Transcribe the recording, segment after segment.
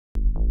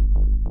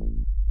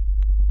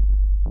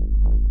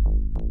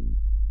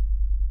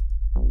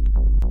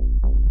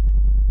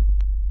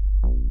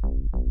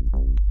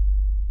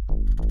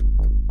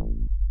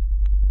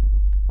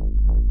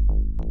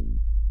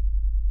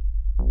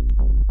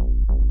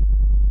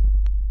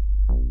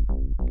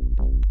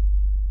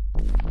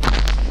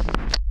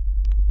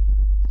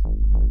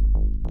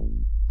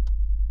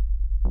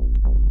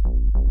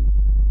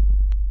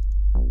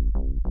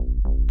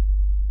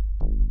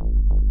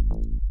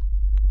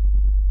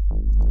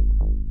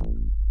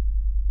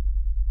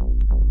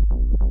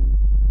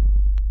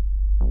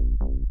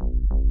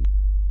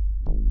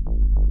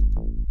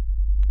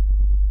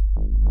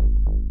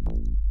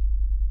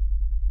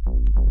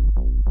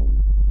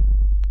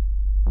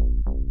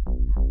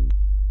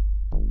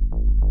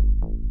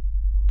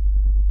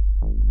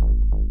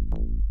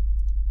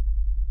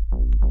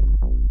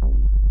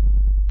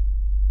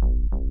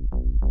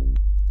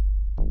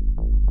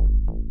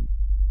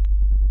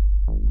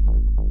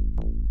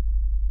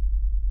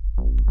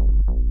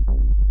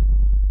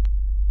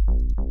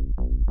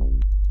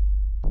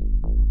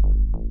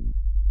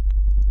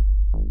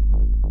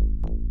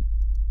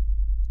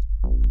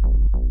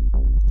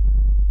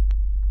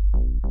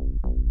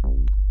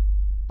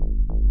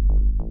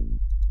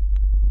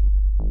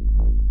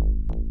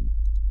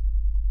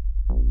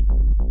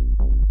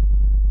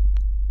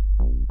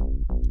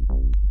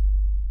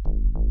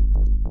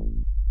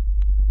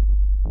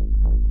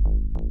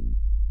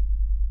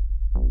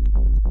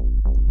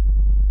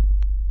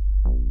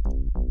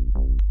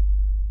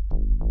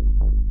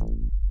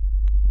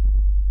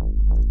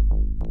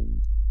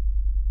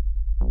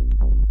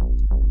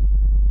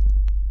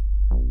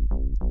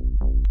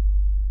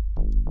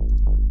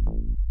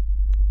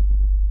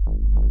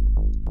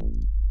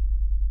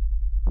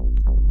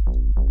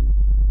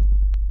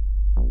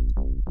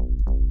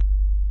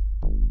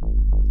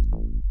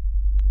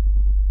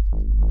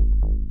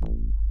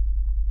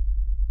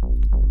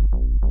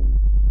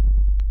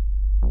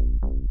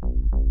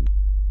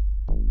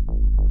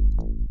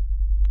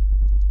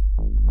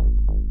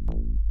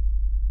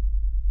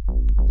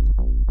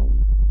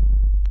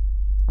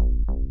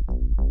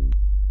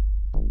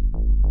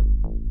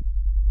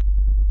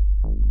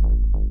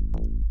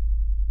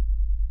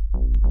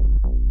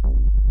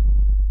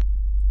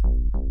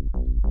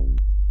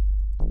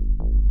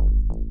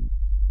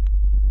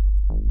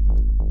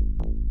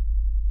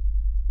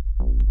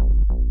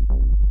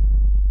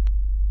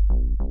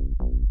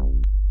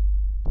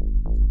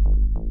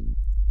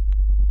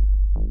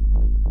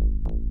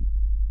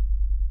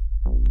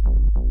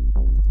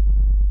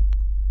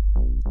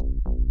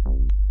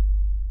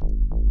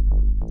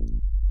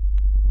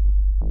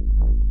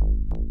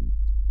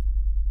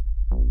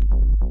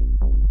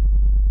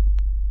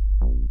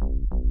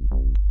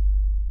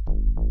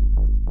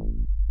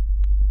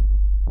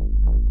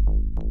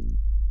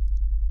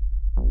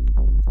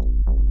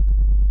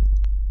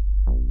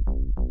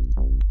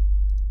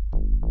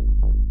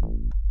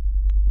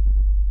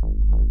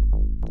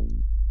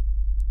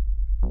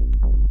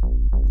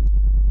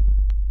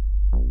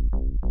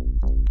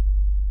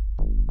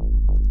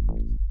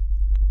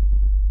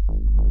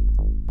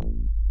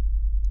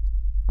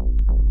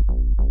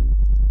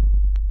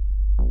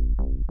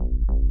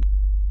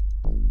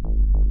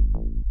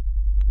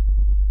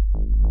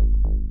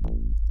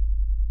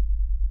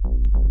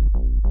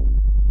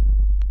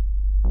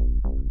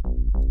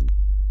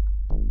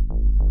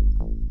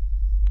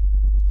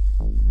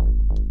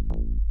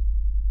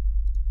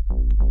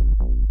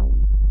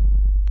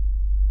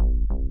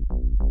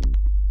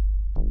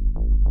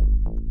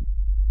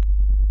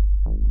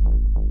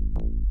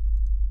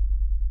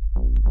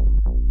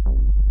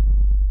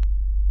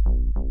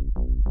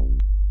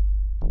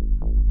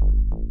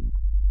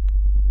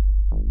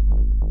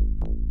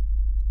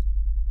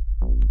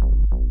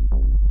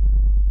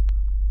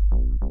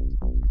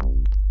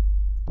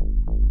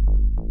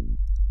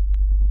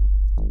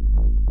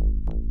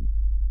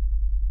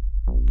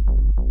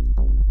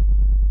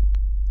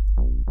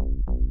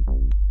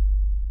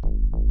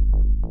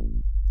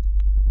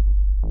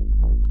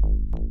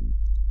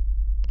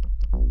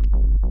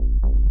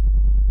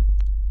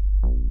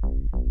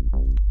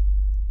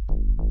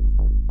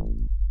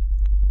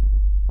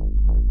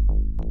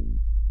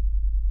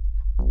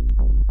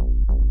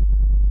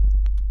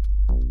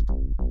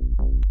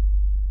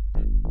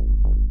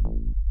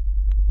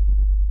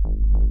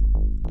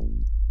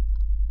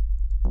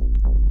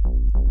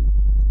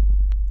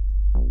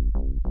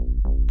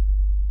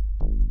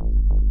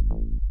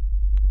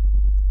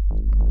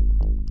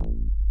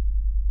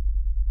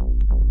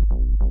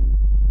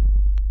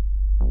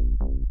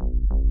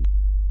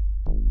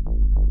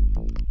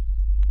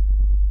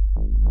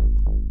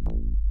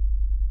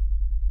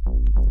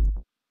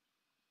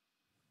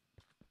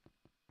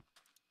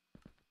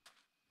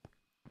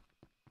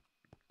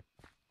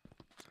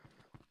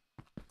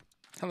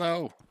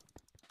Hello!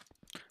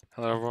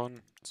 Hello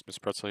everyone, it's Miss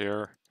Pretzel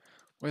here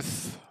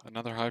with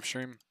another Hive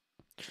stream.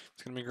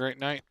 It's gonna be a great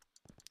night.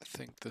 I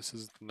think this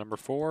is number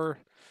 4.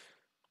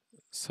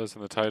 It says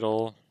in the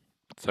title.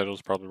 The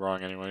title's probably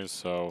wrong anyways,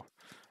 so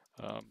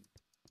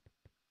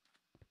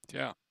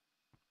yeah.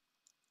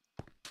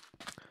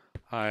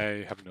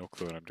 I have no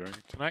clue what I'm doing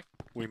tonight.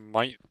 We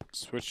might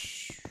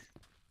switch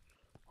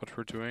what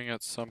we're doing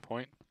at some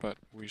point, but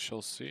we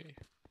shall see.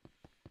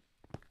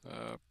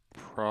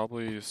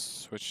 Probably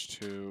switch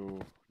to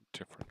a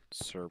different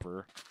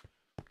server.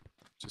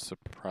 Just a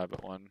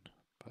private one,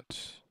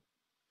 but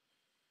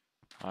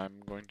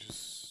I'm going to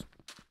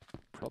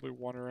probably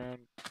wander around,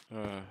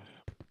 do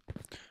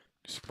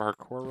some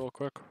parkour real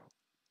quick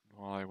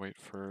while I wait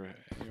for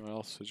anyone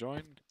else to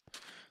join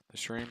the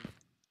stream.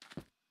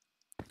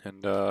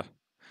 And if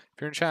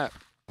you're in chat,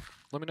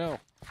 let me know.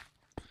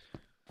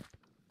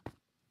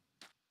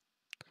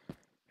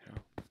 You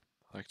know,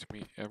 I like to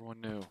meet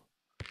everyone new.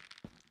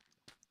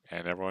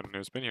 And everyone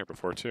who's been here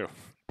before too.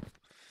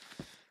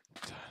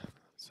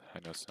 I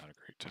know it's not a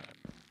great time.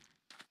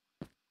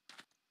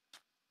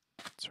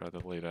 It's rather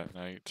late at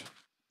night.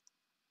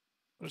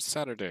 But it's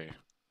Saturday.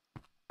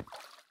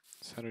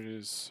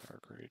 Saturdays are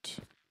great.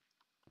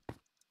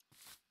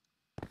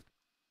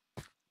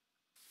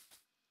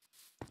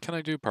 Can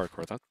I do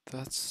parkour?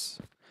 That's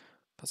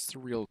the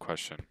real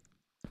question.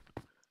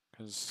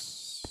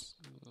 Because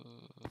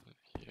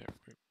yeah,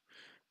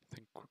 I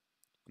think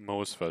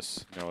most of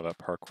us know that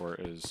parkour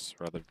is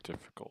rather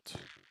difficult.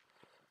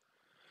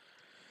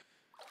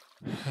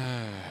 Well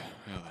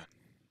then,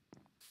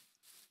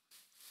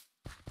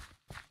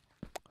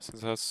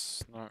 since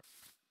that's not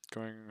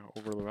going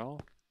overly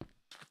well,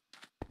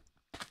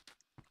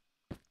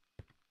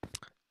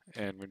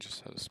 and we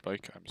just had a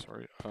spike. I'm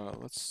sorry.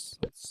 Let's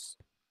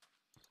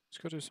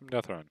go do some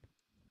death run.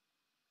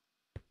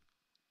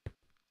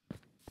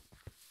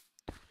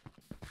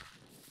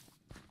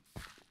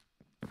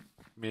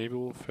 Maybe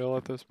we'll fail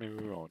at this, maybe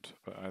we won't.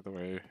 But either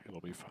way,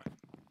 it'll be fun.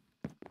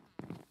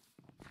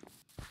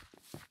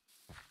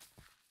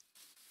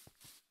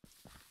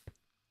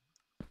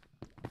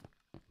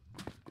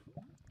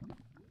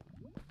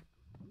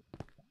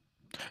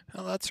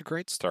 Well, that's a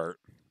great start.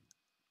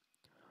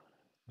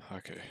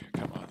 Okay,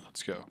 come on,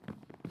 let's go.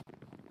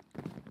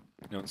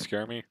 Don't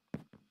scare me.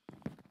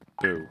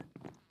 Boo.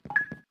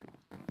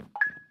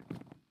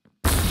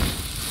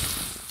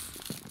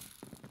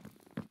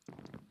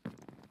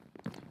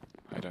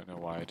 I don't know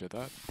why I did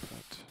that,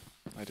 but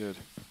I did.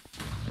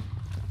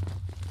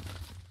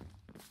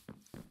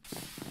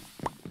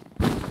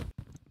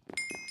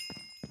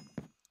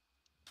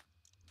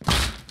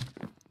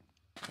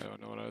 I don't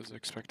know what I was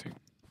expecting.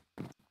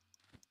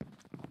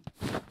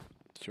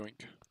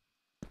 Yoink.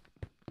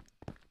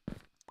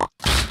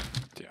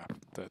 Yeah,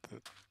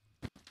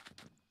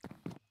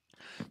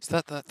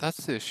 so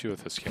that's the issue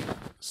with this game.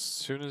 As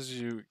soon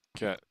as you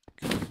get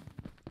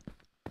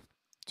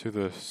to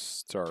the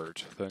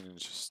start, then it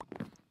just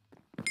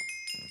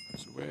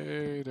goes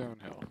way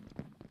downhill.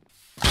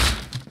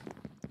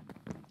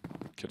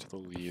 Get to the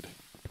lead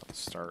at the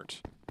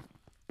start.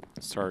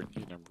 Start,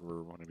 you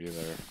never want to be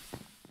there.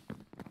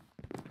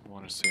 You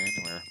want to stay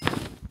anywhere.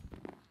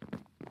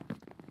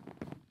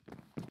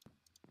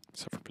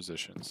 Except for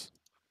positions.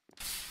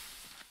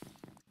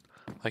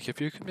 Like,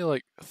 if you can be,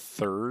 like,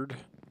 third,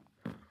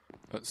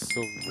 but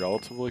still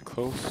relatively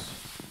close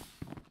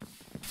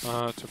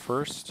to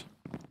first,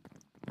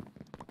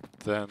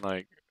 then,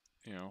 like,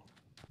 you know,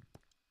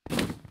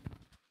 should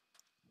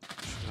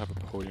have a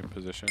podium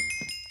position.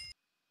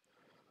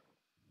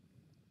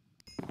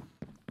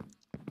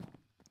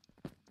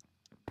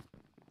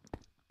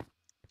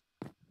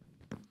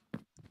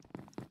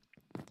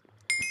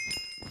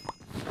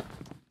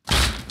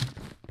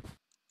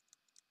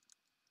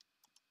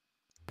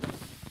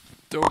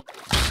 Dope.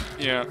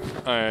 Yeah,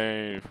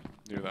 I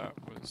knew that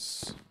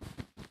was...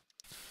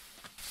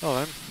 Well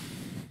then.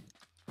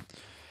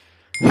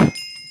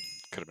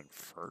 Could have been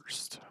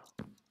first.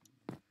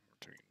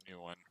 Doing a new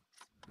one.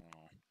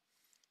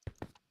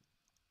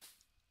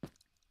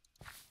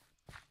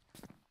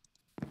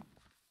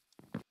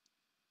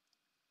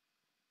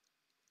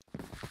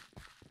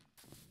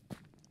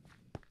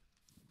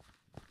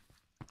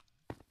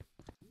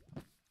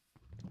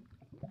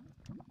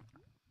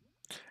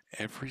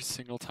 Every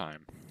single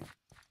time.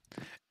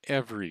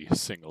 Every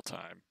single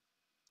time.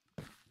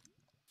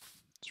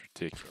 It's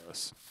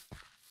ridiculous.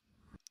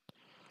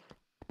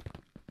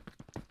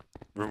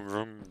 Vroom,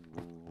 vroom,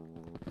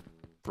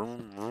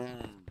 vroom,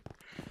 vroom.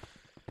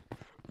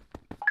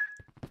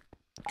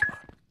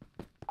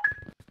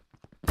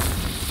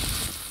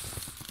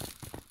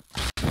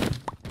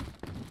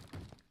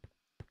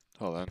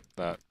 Well then,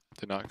 that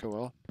did not go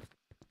well.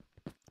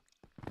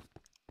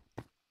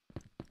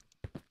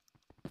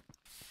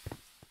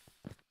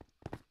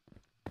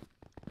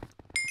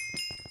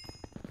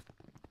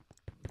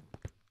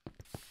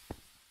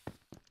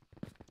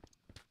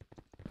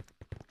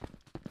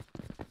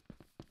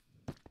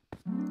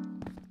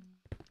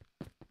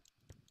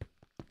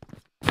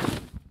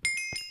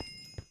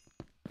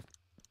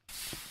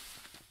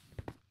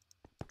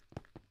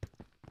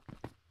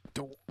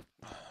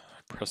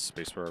 press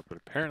spacebar, but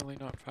apparently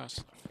not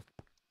fast enough.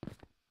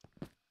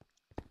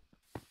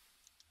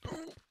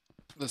 Oh,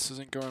 this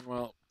isn't going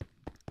well.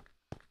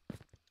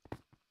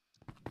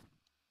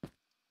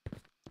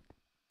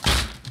 I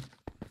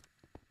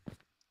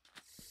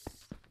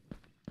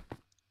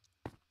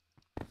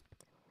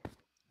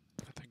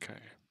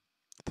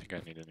think I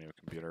need a new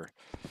computer.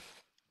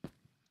 You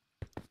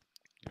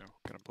know,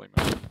 gonna blame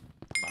it on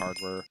the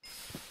hardware.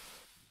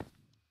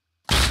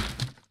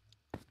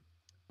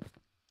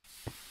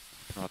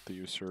 Not the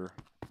user.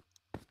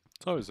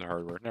 It's always the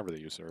hardware, never the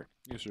user.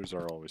 Users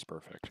are always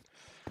perfect.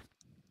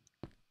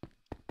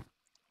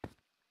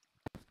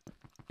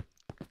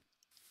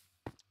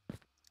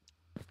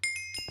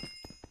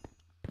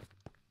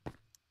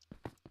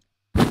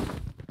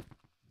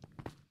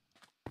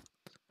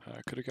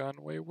 Could have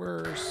gone way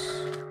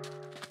worse.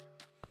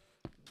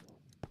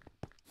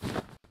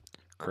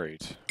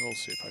 Great. We'll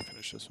see if I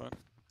finish this one.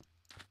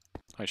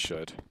 I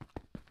should.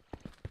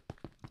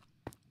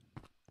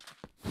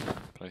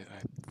 But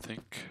I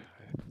think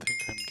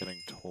I'm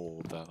getting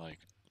told that, like,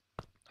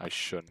 I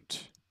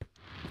shouldn't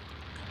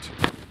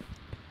continue.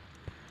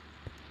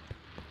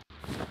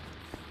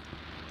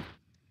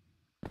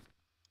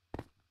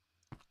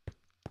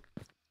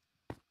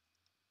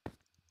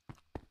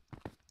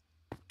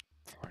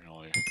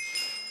 Finally.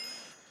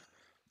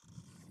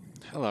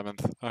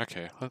 11th.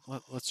 Okay,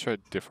 let's try a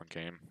different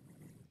game.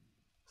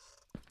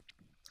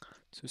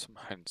 Let's do some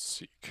hide and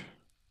seek.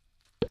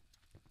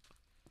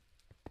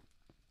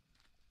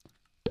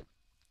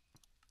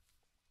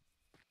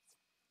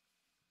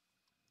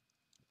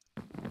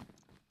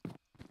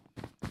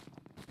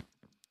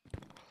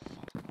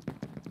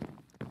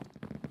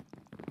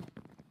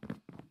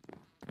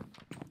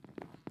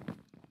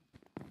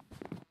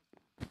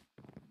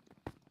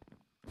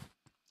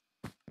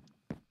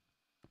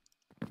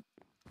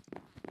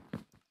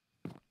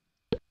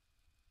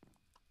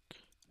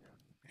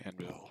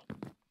 Anvil.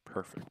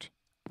 Perfect.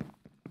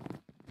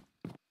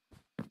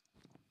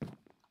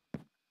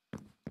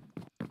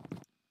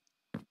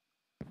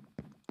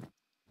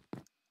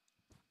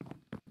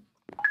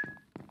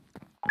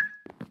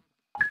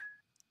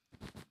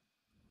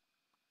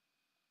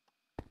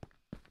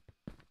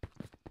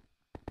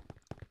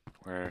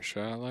 Where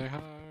shall I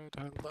hide?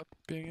 I love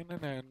being in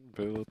an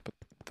anvil, but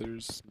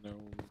there's not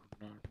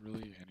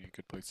really any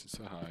good places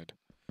to hide.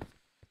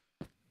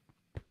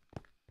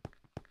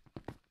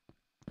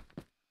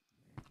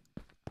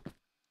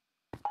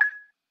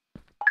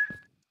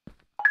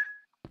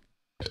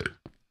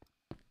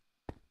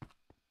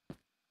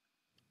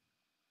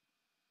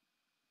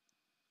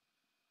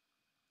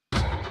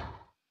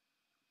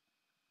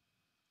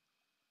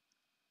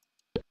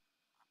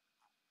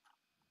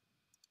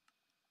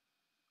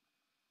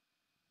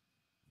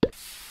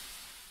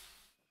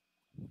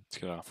 Let's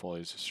get off while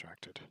he's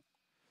distracted.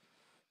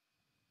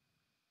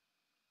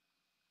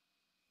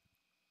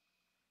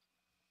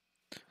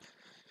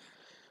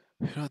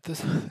 You know what,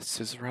 this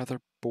is a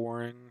rather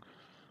boring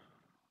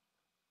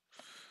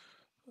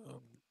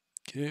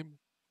game,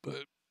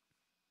 but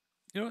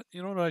you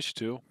know what I should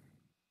do?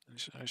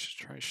 I should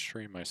try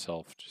stream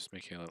myself, just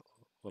making a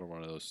little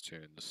one of those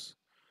tunes.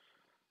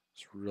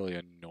 It's really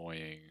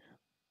annoying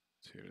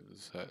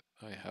tunes that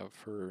I have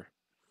for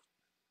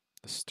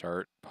the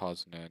start,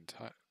 pause, and end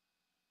time.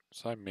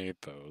 So I made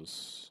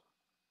those.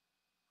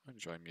 I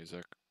enjoy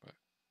music, but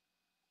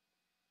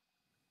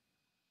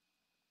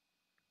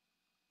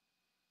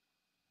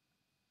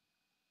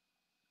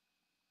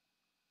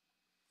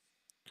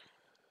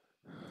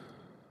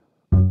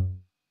oh,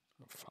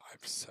 5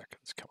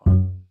 seconds, come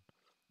on.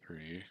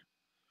 3.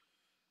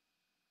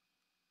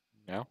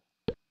 Now?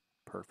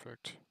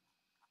 Perfect.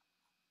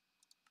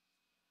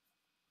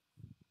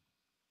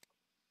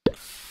 I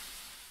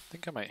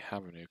think I might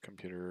have a new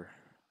computer.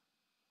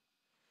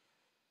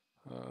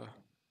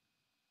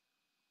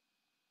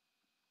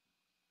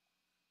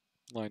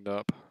 Lined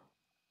up.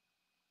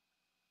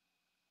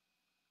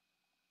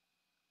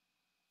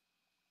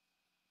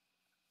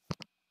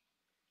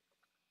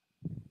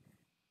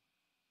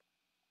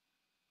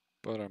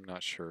 But I'm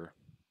not sure.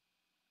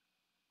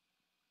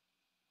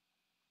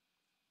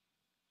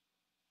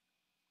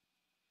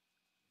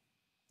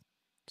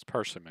 It's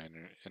partially my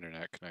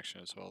internet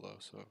connection as well, though,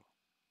 so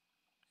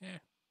yeah.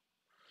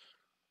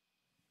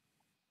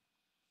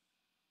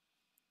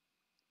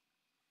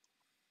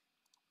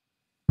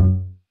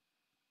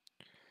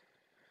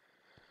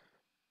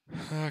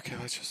 Okay,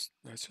 let's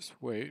just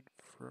wait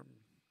for him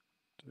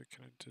to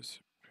kind of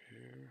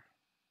disappear.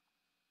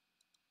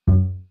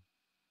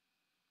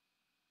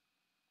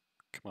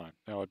 Come on,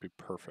 now would be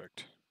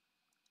perfect.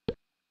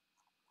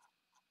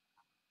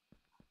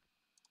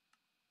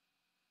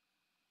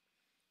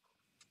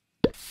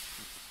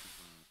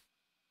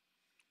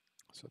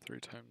 So 3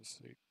 times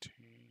 18.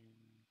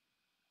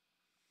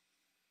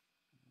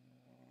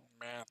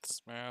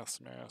 Maths.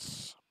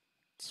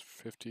 It's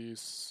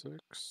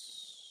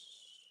 56.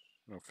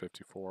 No,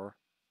 54.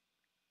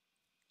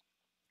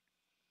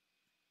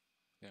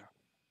 Yeah.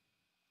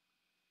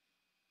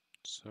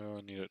 So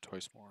I need it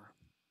twice more.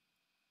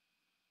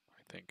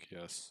 I think,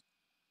 yes.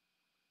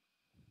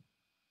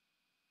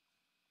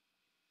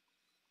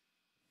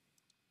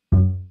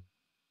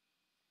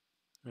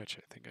 which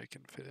I think I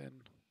can fit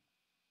in.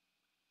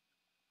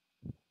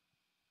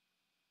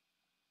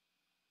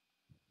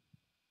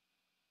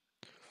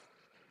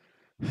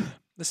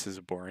 This is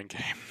a boring game.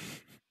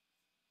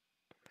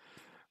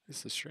 At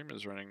least the stream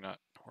is running not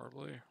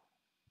horribly.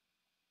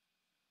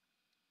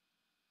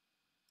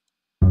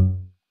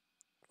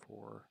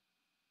 4.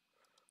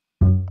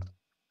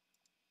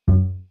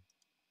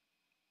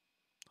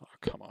 Oh,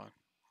 come on.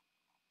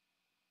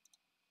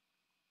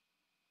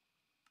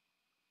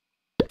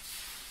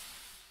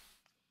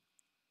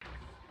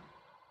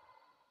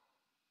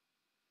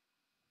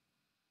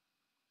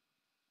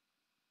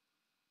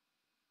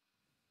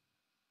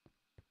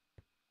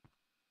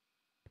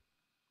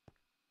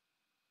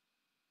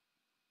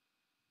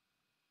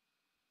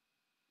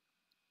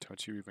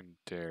 Don't you even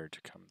dare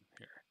to come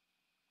here.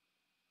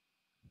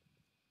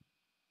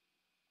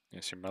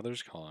 Yes, your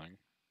mother's calling.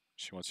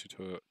 She wants you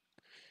to,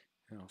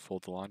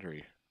 fold the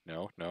laundry.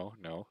 No, no,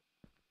 no.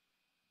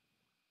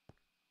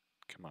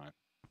 Come on.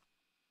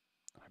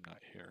 I'm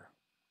not here.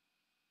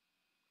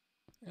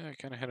 Yeah,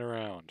 kind of head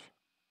around.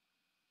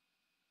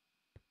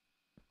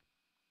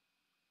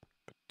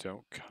 But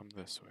don't come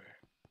this way.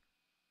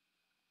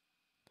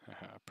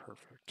 Haha,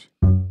 perfect.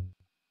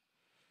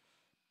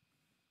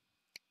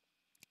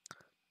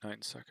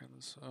 9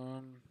 seconds.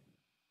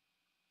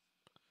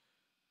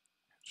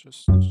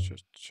 Just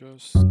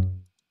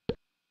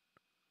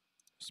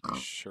be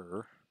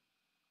sure.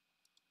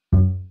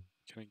 Can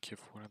I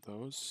give one of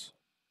those?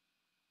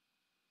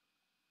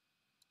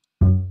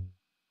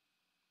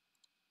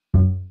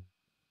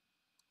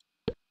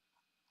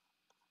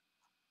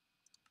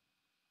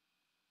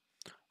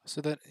 So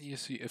that, you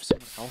see, if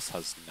someone else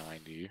has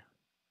 90,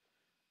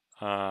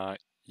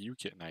 you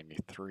get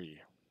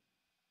 93.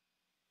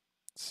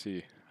 Let's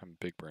see, I'm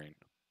big brain.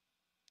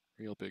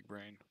 Real big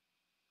brain.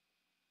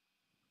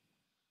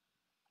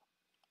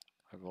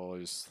 I've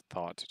always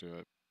thought to do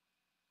it,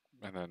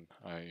 and then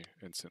I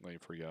instantly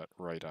forget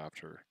right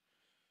after.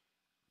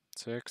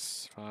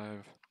 6,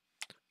 5,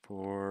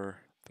 4,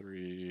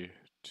 3,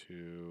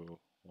 2,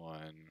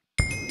 1.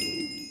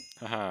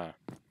 Haha.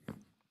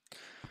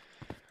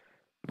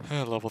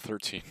 Level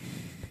 13.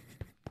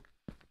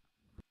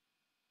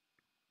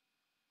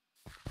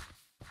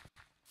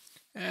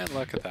 And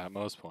look at that,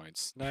 most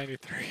points.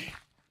 93.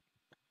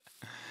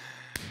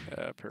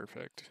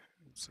 Perfect.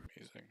 It's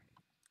amazing.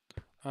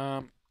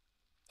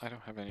 I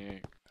don't have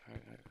any...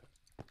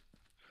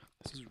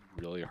 this is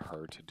really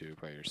hard to do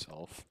by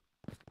yourself.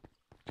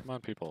 Come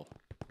on, people.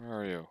 Where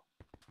are you?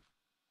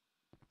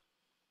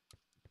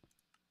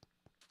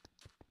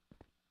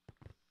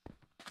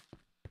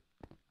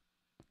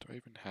 Do I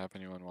even have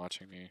anyone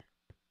watching me?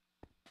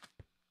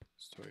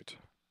 Just wait.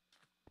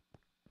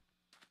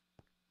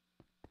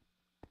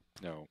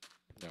 No.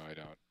 No, I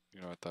don't.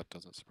 You know what? That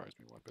doesn't surprise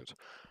me one bit.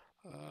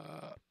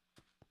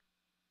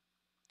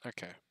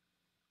 Okay.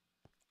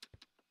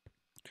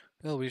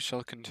 Well, we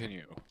shall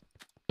continue.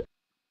 You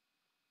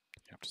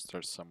have to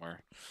start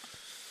somewhere.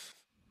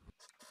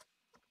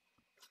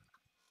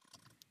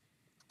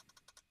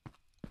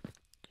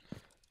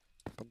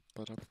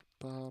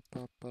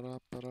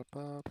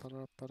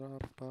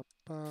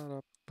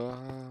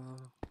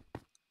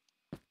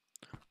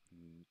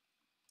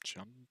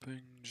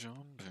 Jumping,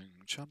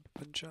 jumping,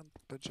 jumping, jumping,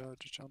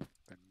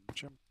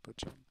 jumping,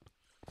 jump.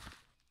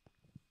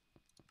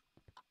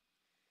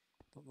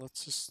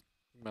 Let's just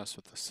mess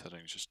with the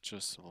settings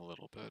just a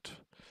little bit.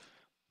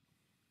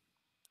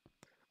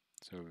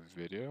 So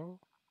video.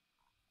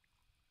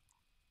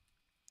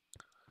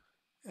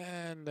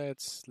 And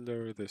let's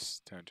lower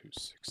this down to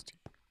 60.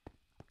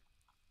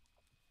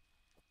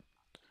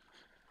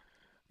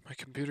 My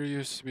computer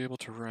used to be able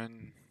to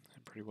run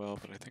pretty well,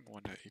 but I think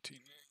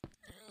 1.18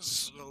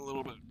 is a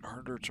little bit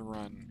harder to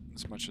run,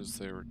 as much as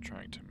they were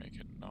trying to make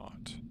it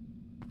not.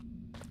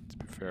 To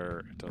be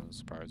fair, it doesn't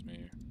surprise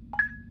me.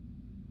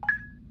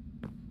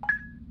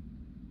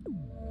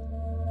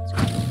 It's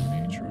kind of the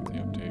nature of the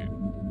update.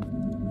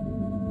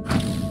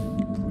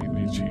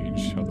 Completely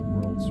changed how the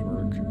worlds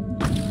work.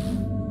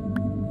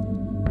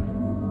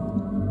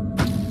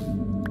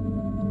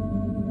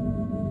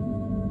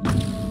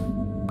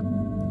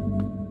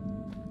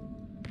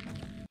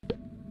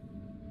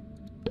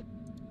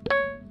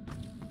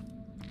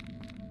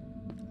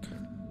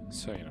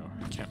 So,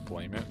 I can't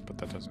blame it, but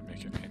that doesn't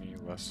make it any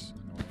less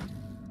annoying.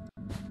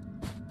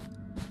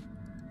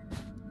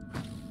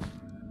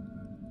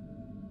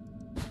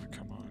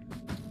 Come on.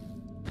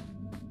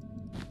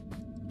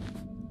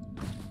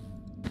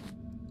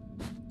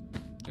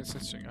 It's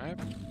interesting. I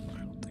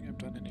don't think I've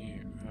done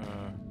any,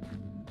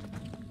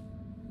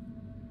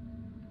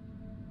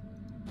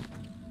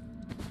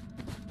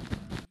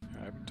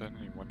 I haven't done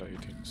any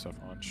 1.18 stuff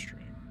on stream.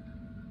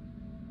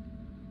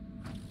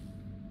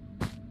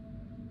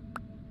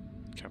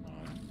 Come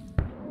on.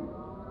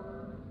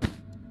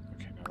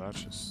 Okay, now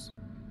that's just...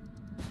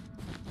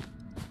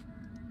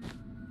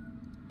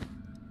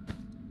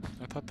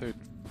 I thought they'd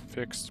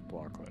fixed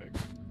block leg.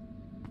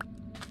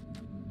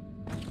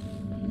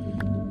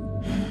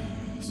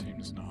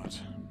 Seems not.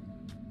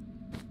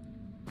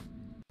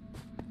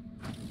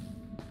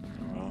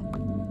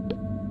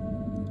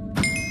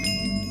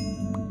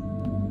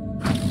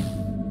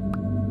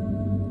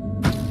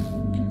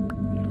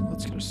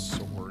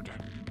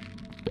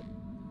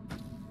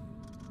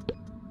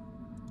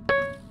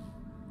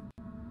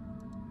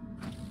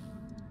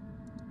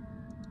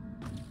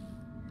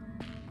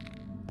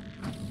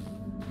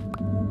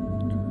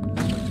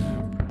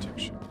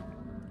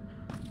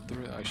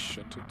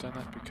 to have done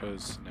that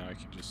because now I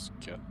can just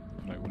get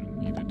what I would have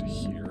needed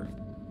here.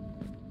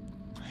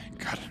 I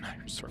got an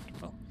iron sword.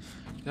 Well,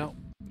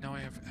 now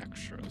I have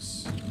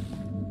extras.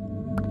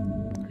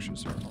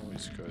 Extras are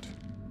always good.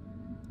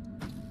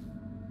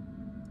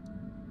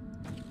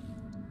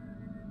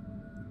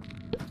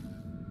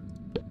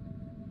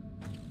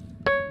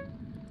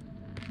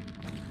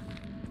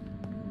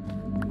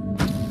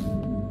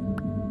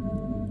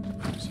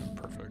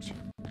 Perfect.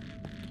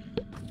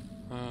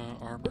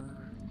 Armor.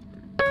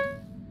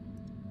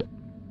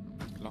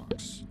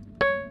 Locks.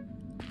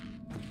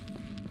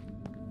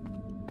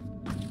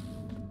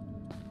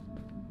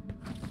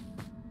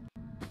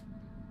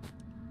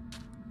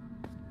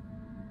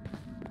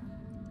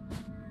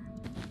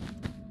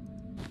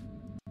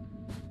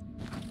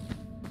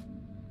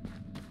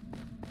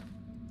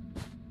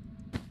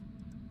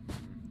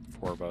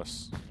 Four of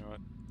us. You know what?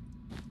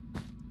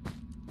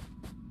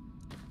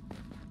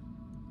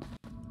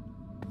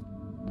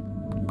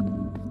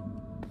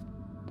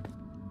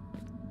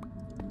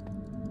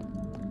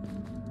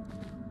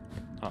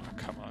 Oh,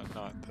 come on,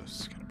 not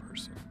this kind of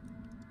person.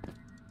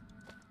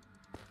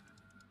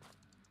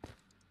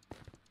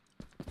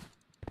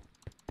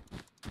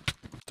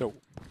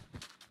 Dope.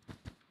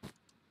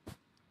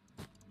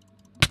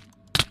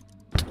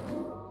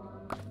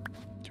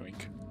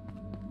 Yoink.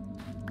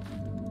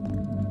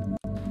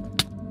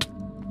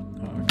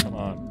 Oh, come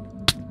on.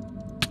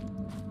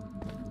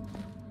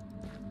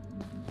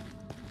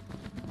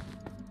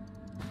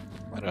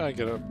 Why did I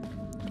get a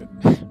bit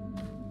with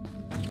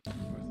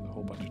a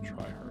whole bunch of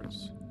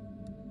tryhards?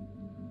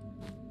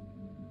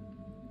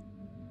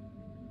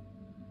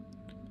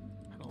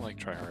 I don't like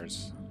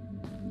tryhards.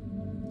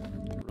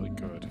 They're really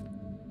good.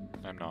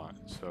 I'm not,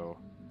 so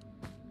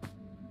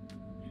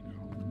you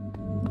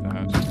know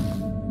that.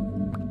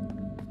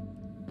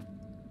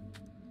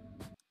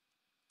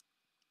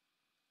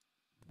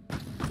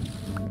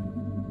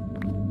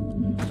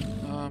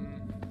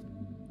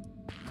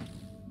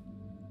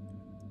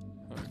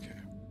 Okay.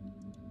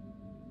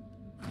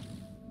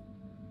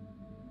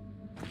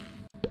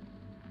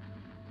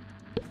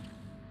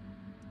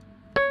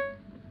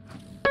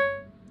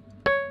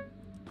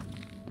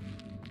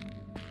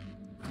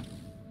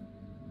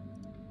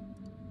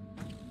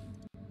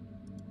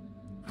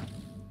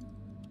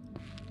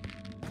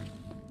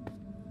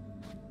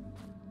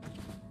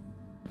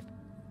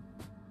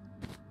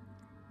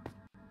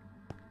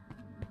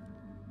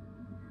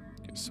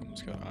 Guess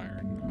someone's got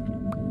iron.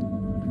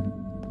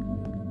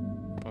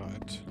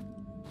 But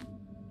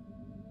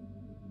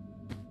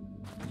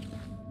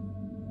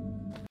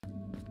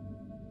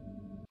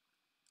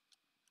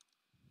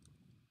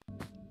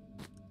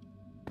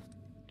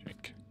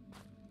drink.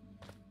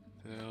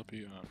 They'll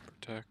be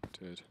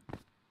unprotected.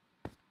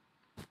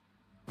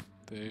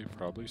 They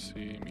probably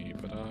see me,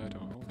 but I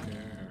don't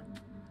care.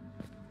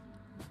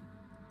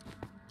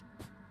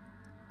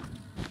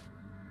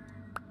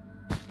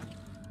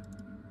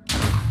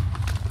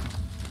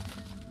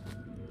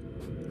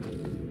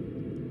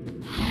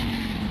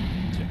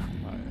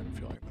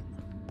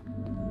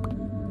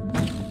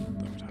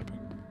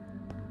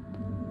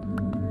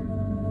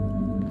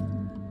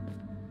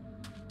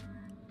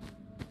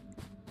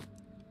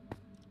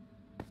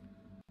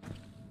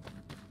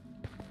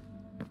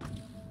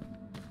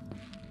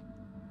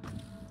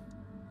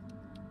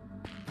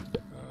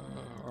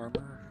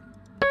 Armor.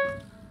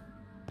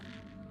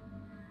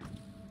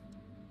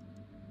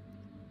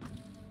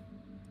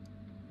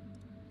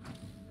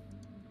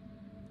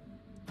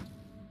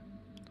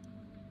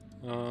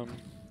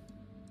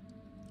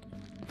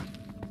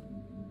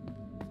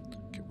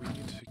 Okay, we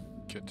need to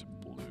get to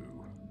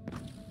blue.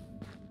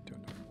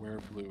 Don't know where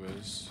blue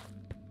is.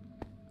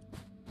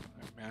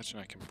 I imagine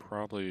I can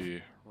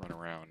probably run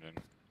around and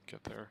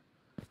get there.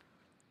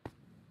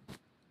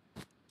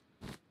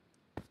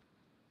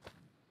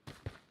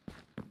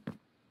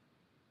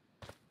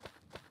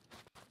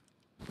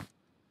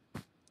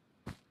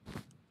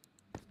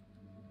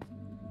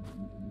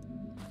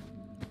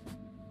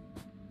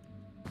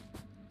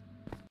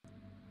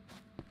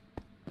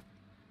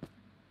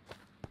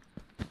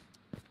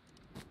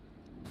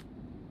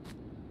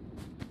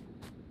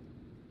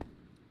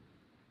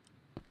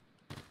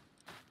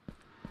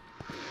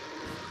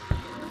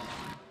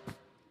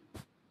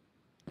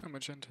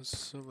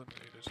 Magenta's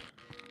eliminated.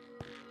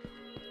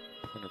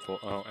 Wonderful.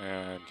 Oh,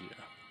 and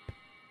yeah.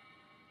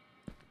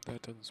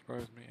 That doesn't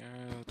surprise me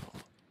at all.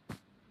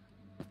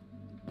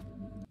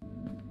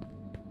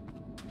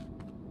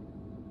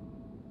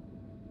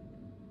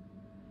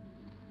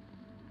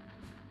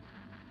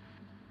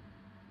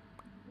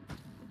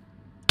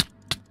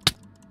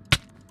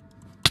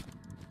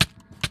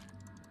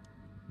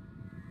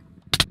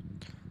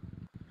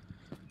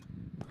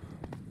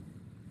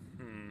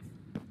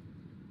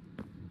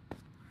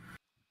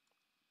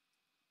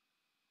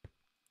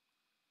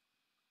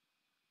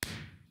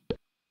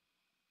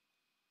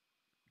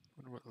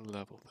 Wonder what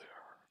level they are.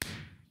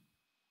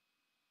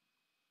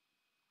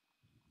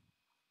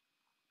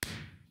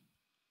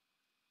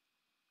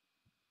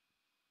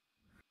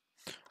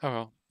 Oh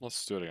well,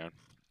 let's do it again.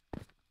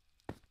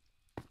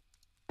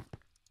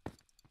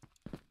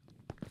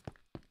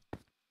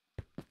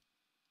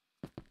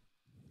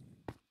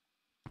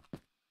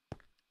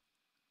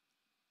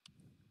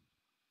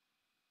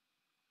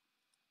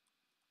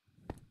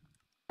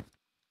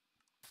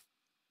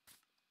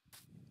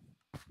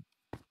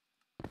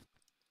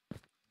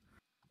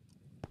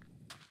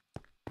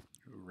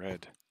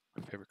 red.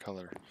 My favorite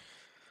color.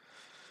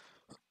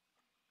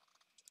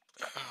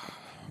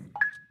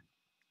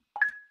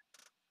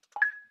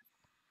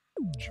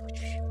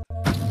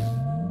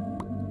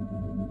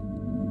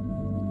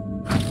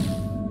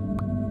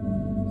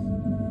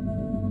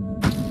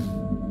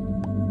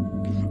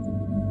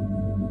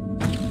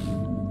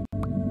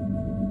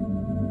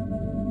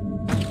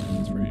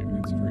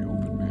 It's a very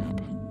open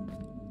map.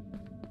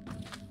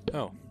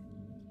 Oh.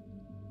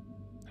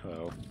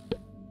 Hello.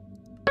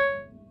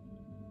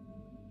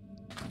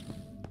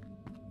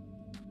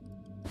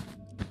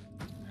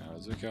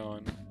 How's it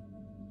going?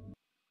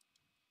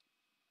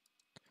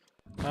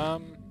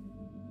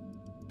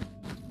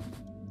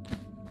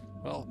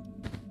 Well,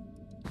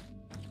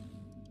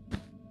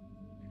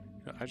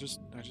 I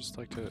just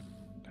like to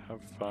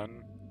have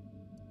fun,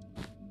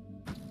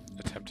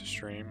 attempt to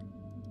stream.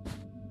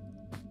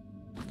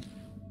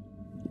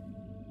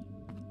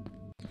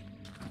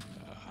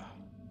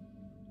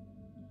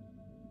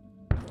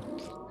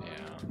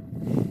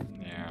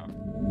 Yeah.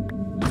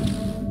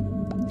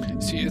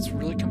 See, it's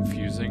really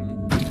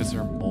confusing because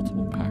there are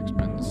multiple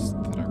Paxmans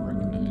that I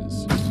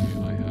recognize. You see,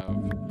 I have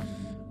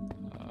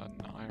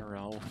an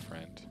IRL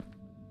friend.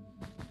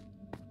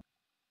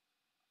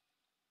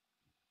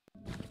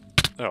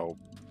 Oh,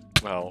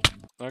 well,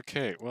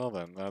 okay, well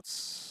then,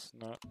 that's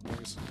not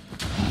nice.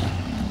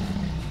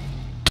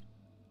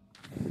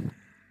 I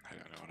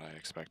don't know what I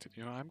expected.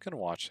 You know, I'm gonna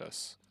watch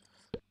this.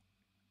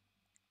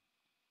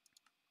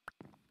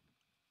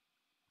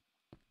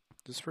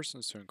 This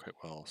person's doing quite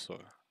well,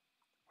 so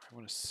I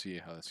want to see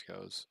how this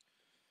goes.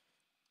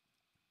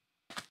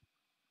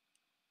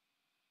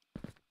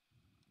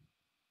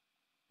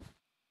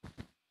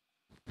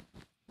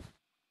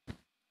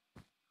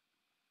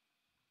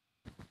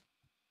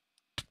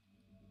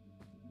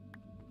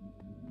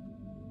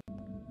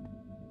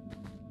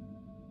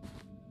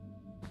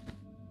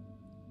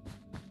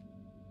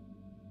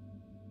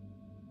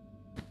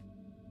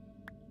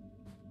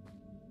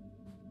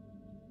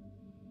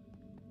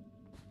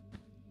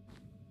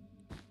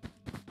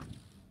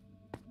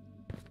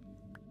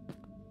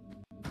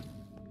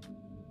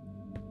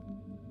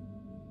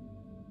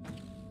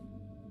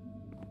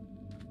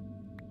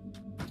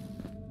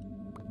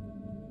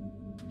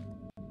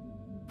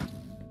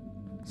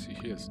 See,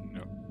 he has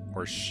no,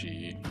 or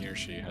he or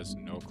she has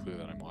no clue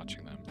that I'm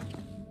watching them.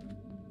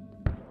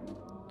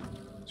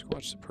 Let's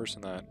watch the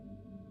person that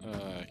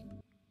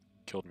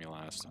killed me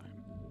last time.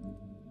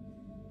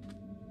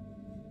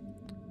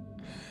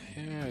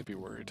 Yeah, I'd be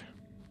worried.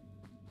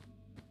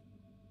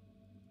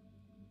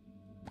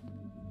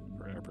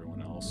 For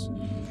everyone else.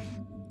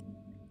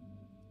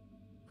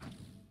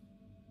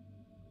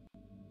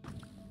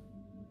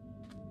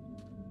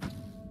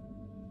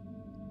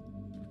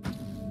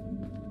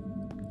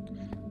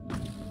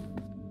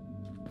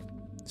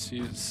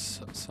 See,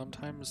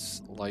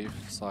 sometimes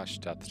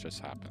life/death just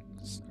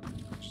happens.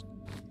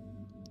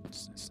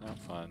 It's not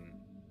fun.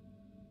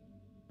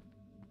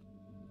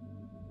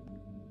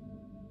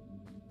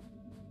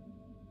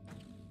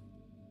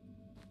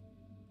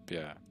 But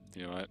yeah,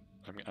 you know what?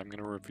 I'm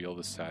gonna reveal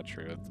the sad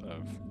truth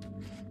of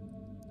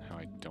how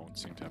I don't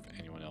seem to have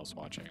anyone else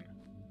watching.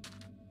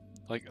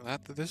 Like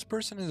this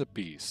person is a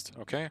beast,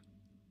 okay?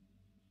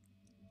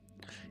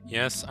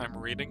 Yes, I'm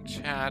reading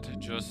chat,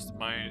 just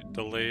my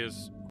delay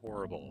is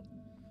horrible.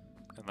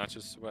 And that's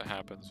just what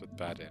happens with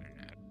bad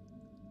internet.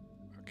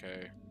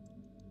 Okay.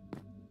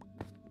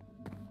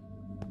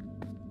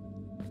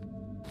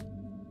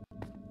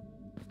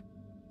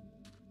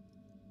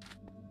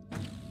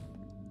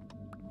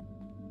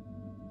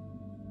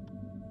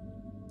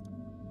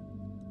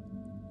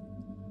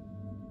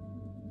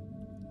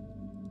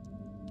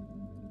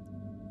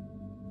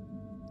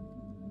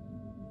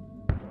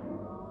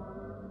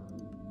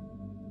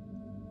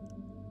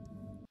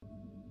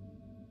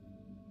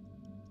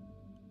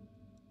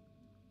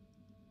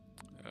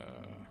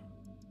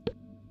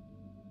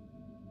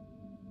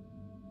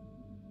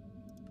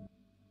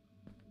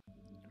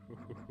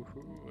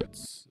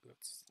 It's the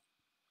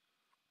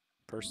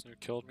person who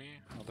killed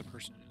me, other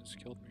person who's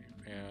killed me,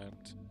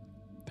 and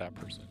that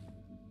person.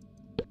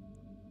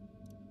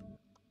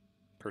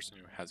 Person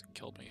who hasn't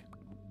killed me.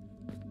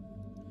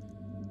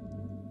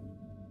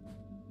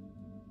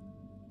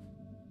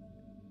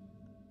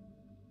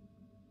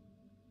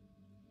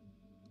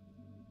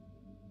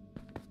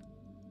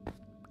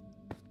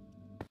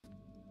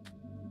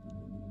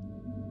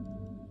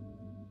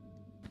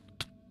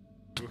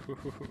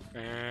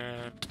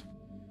 And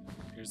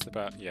here's the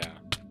bat. Yeah.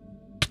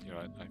 You know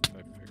what? I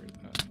figured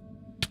that.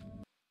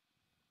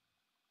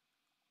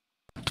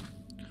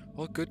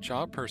 Well, good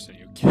job, person.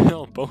 You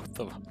killed both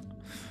of them.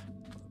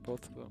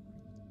 Both of them.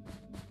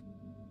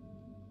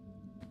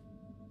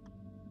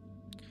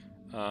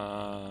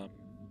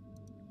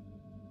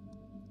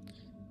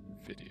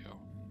 Video.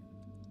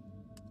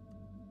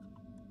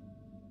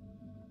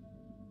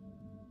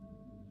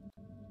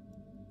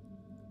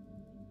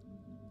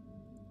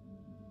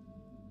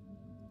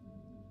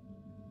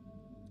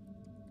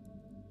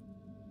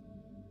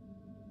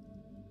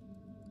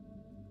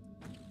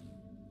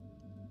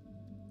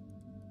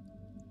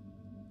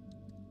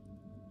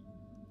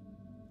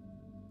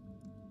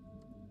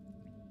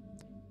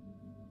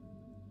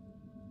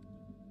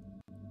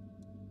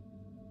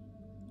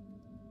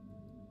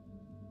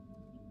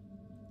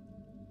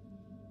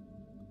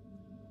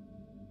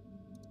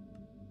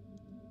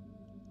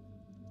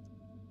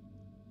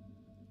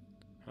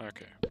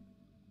 Okay.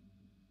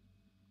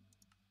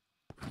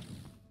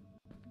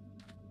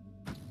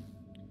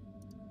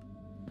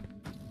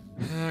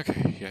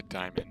 Okay, yeah,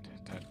 diamond.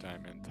 That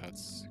diamond,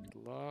 that's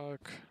good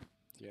luck.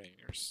 Yeah,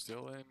 you're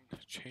still in.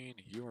 Chain,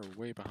 you are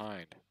way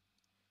behind.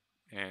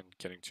 And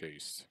getting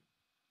chased.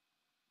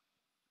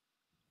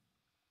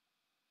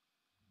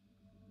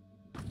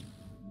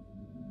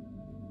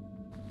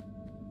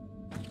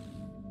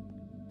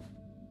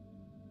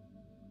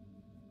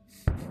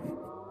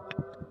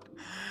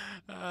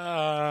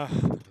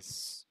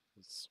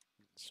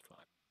 It's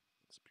fun.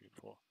 It's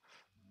beautiful.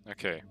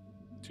 Okay,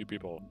 2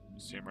 people. You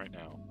see them right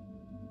now.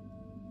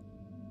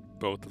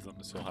 Both of them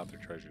still have their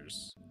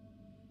treasures.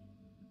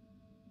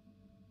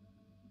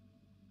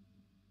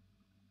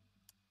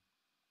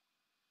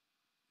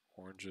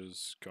 Orange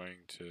is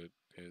going to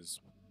his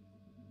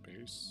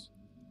base,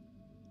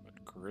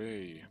 but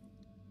Gray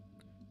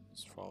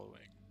is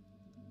following.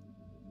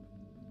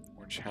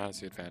 Orange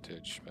has the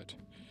advantage, but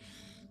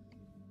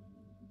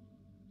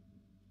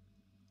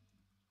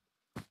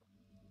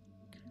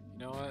you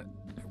know what?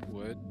 It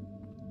would.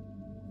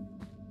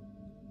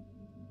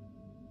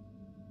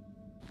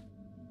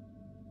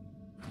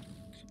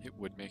 It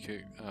would make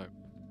a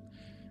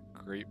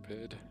great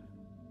bid,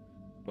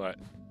 but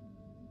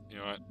you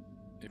know what?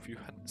 If you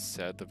hadn't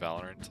said the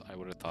Valorant, I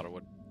would have thought it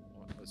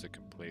was a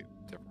complete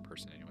different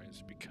person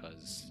anyways,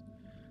 because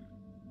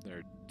there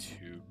are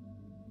 2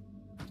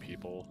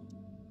 people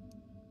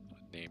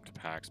named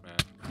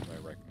Paxman who I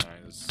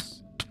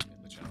recognize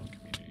in the general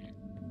community.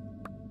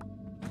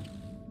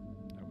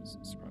 I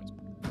wasn't surprised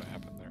what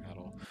happened there at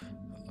all.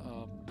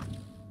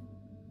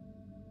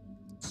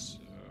 So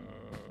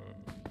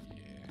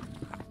yeah.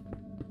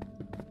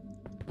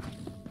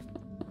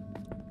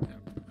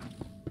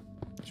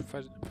 Should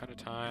find a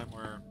time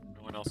where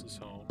no one else is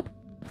home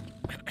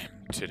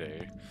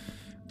today.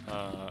 You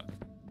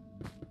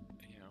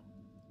know,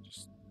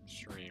 just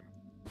stream,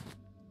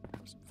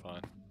 have some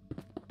fun.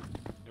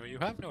 You know, you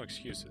have no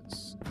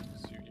excuses.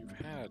 You've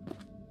had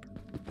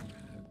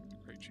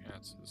great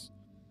chances.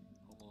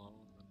 Home alone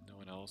with no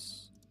one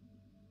else.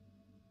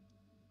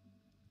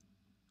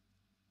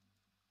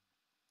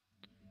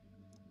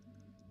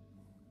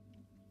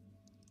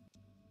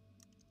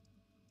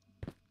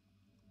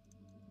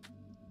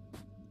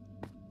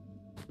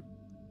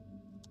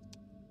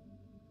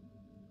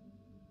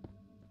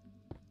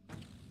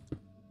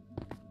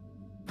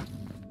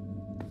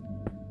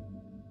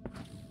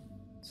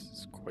 This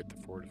is quite the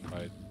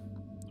fortified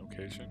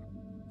location.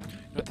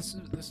 But this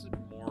is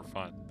more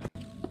fun than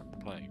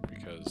playing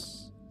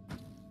because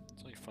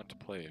it's only fun to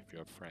play if you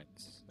have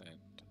friends, and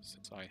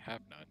since I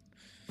have none,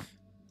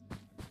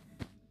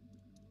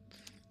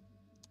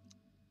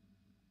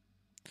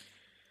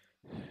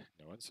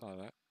 no one saw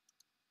that.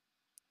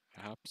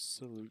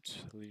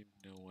 Absolutely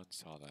no one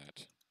saw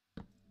that.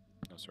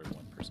 No, sorry,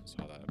 one person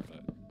saw that,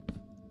 but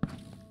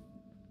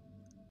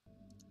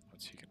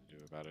what's he gonna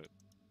do about it?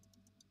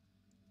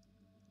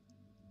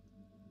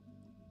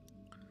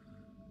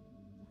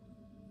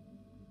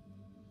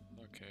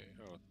 Okay,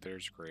 oh,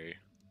 there's Gray.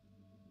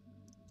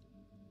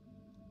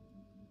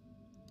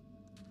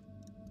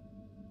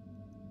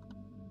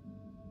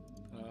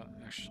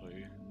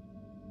 Actually,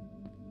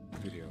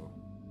 video.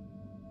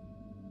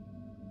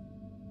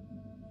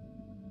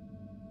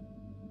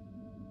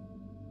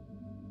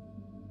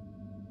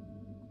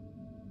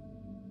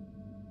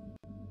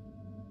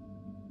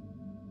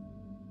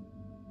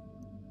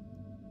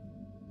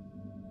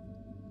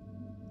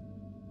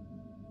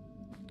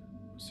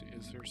 Let's see,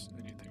 is there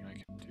anything I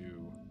can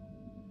do?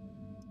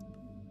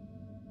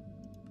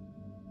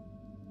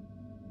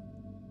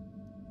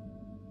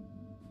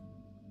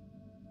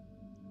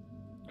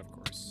 Of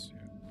course,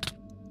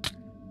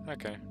 yeah.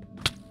 Okay,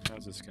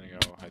 how's this gonna go?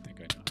 I think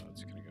I know how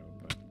it's gonna go,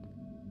 but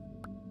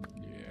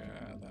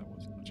yeah, that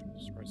wasn't much of a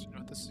surprise. You know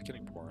what, this is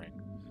getting boring.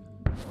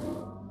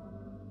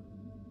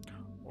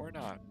 Or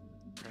not.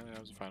 Apparently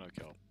that was a final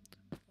kill.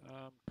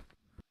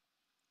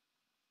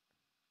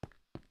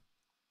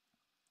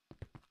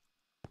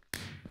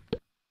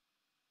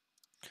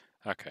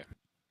 Okay.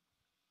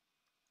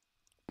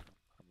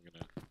 I'm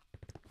gonna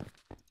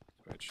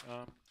switch.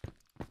 You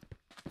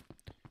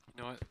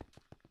know what?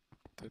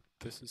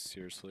 This is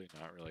seriously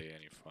not really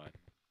any fun.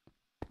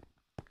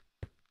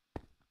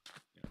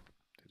 You know,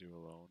 to do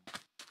alone.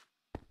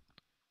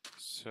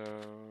 So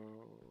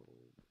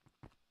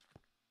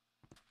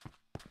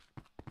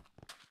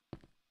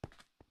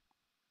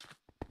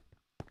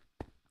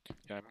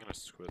yeah, I'm gonna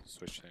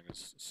switch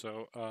things.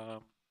 So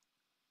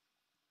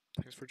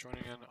thanks for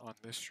joining in on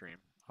this stream.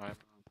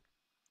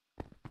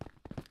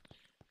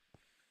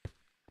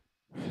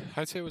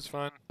 I'd say it was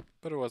fun,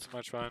 but it wasn't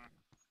much fun.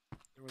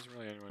 There wasn't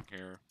really anyone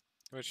here,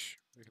 which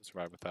we can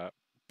survive with that.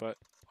 But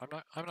I'm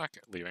not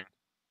leaving.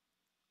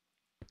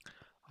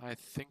 I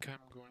think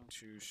I'm going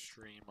to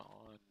stream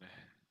on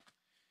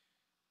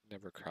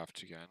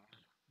Nevercraft again,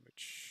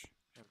 which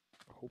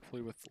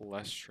hopefully with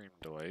less stream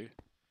delay.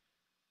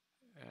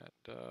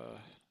 And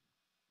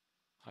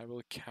I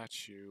will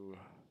catch you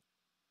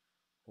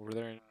over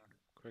there in a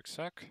quick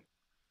sec.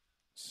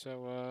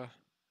 So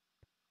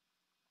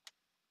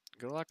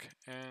good luck,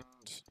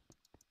 and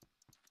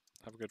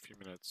have a good few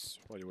minutes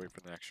while you wait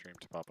for the next stream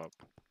to pop up.